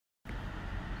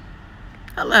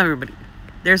Hello everybody.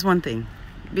 There's one thing.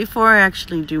 Before I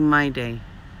actually do my day,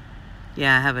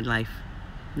 yeah, I have a life.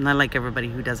 Not like everybody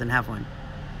who doesn't have one.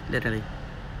 Literally.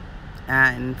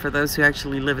 And for those who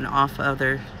actually living off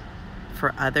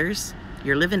for others,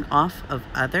 you're living off of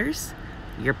others,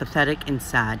 you're pathetic and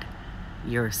sad.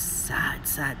 You're a sad,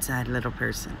 sad, sad little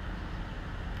person.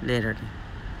 Literally.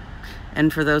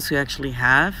 And for those who actually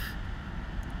have,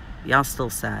 y'all still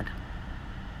sad.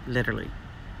 Literally.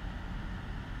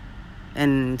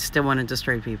 And still want to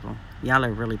destroy people. Y'all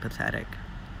are really pathetic.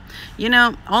 You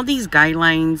know, all these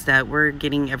guidelines that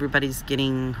everybody's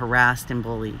getting harassed and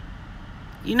bullied.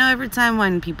 You know, every time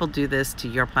when people do this to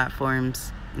your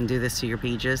platforms and do this to your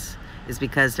pages, is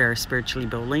because they're spiritually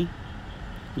bullied.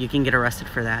 You can get arrested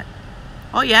for that.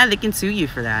 Oh yeah, they can sue you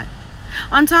for that.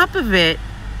 On top of it,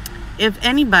 if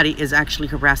anybody is actually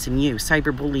harassing you,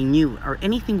 cyberbullying you, or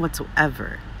anything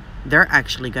whatsoever, they're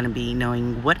actually going to be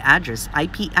knowing what address,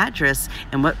 IP address,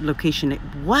 and what location it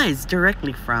was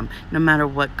directly from, no matter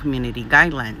what community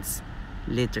guidelines,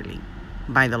 literally,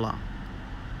 by the law.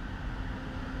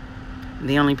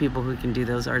 The only people who can do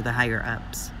those are the higher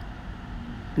ups.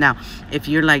 Now, if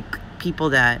you're like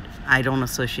people that I don't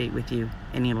associate with you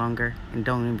any longer and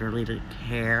don't even really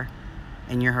care,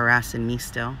 and you're harassing me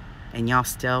still, and y'all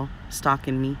still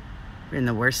stalking me in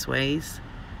the worst ways,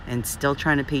 and still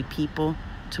trying to pay people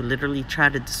to literally try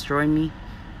to destroy me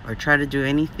or try to do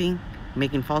anything,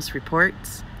 making false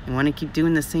reports, and want to keep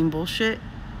doing the same bullshit,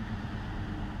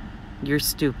 you're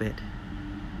stupid.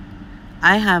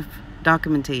 I have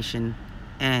documentation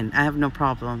and I have no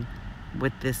problem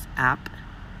with this app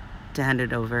to hand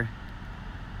it over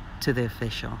to the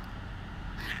official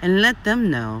and let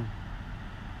them know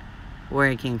where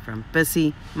it came from. But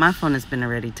see, my phone has been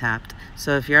already tapped.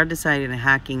 So if you're deciding to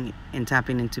hacking and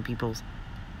tapping into people's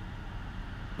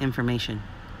information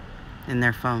in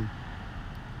their phone,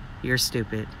 you're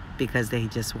stupid, because they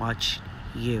just watch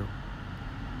you.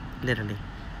 Literally.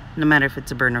 No matter if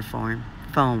it's a burner phone.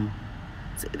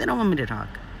 See, they don't want me to talk.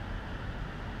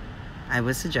 I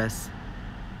would suggest,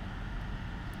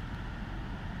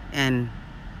 and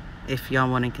if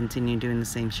y'all want to continue doing the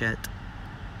same shit,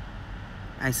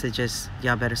 I suggest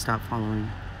y'all better stop following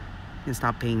and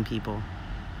stop paying people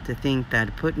to think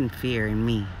that, putting fear in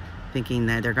me, thinking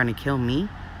that they're gonna kill me,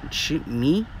 shoot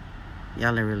me.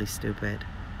 Y'all are really stupid.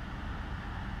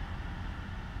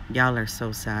 Y'all are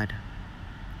so sad.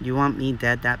 You want me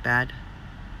dead that bad?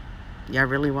 Y'all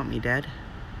really want me dead?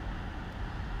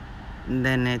 And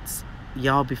then it's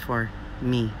y'all before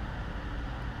me.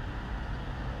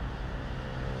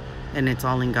 And it's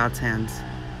all in God's hands.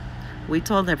 We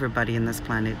told everybody in this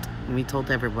planet. We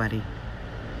told everybody.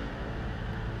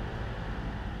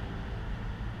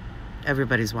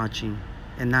 Everybody's watching.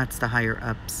 And that's the higher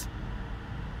ups.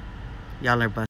 Y'all are busted.